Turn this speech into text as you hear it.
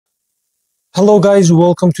Hello guys,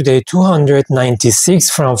 welcome to day 296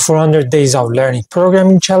 from 400 Days of Learning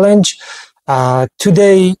Programming Challenge.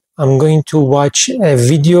 Today I'm going to watch a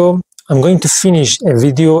video. I'm going to finish a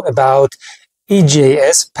video about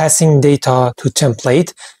EJS, passing data to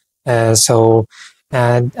template. After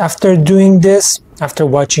doing this, after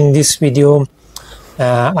watching this video,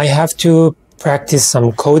 I have to practice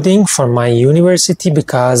some coding for my university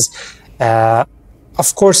because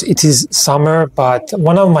of course, it is summer, but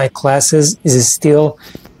one of my classes is still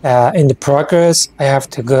in the progress. I have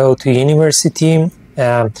to go to university,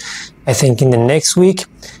 I think in the next week.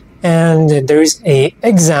 And there is an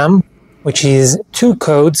exam, which is 2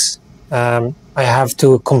 codes. I have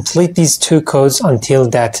to complete these 2 codes until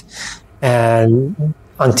the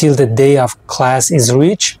day of class is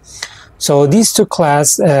reached. So these 2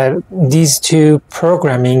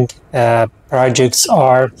 programming projects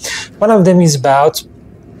are, one of them is about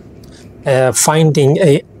finding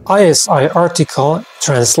a ISI article,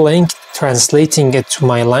 translating it to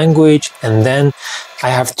my language, and then I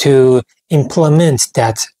have to implement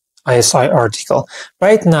that ISI article.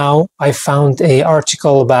 Right now, I found an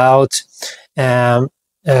article about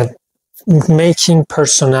making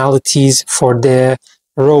personalities for the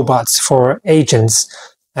robots, for agents.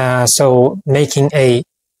 So making a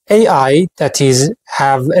AI that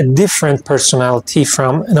have a different personality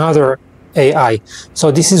from another AI. So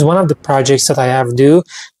this is one of the projects that I have to do,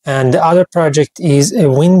 and the other project is a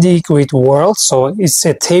windy grid world. So it's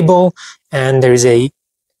a table, and there is a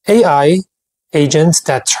AI agent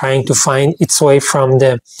that's trying to find its way from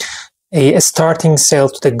a starting cell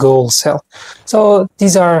to the goal cell. So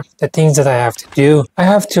these are the things that I have to do. I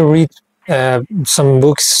have to read some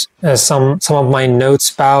books, some of my notes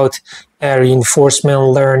about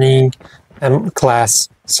reinforcement learning class.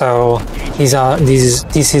 So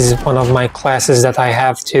this is one of my classes that I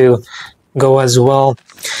have to go as well.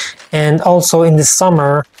 And also in the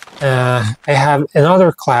summer, I have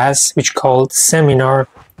another class which called seminar,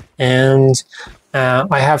 and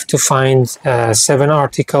I have to find 7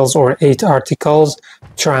 articles or 8 articles,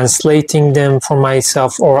 translating them for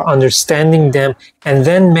myself or understanding them, and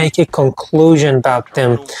then make a conclusion about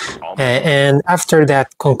them. And after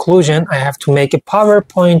that conclusion, I have to make a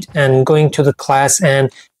PowerPoint and going to the class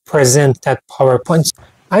and present that PowerPoint.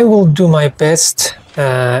 I will do my best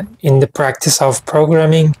in the practice of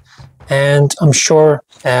programming, and I'm sure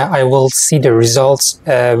I will see the results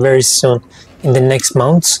very soon in the next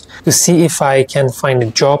months to see if I can find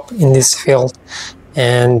a job in this field.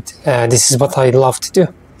 And this is what I love to do.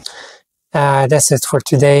 That's it for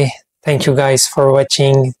today. Thank you guys for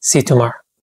watching. See you tomorrow.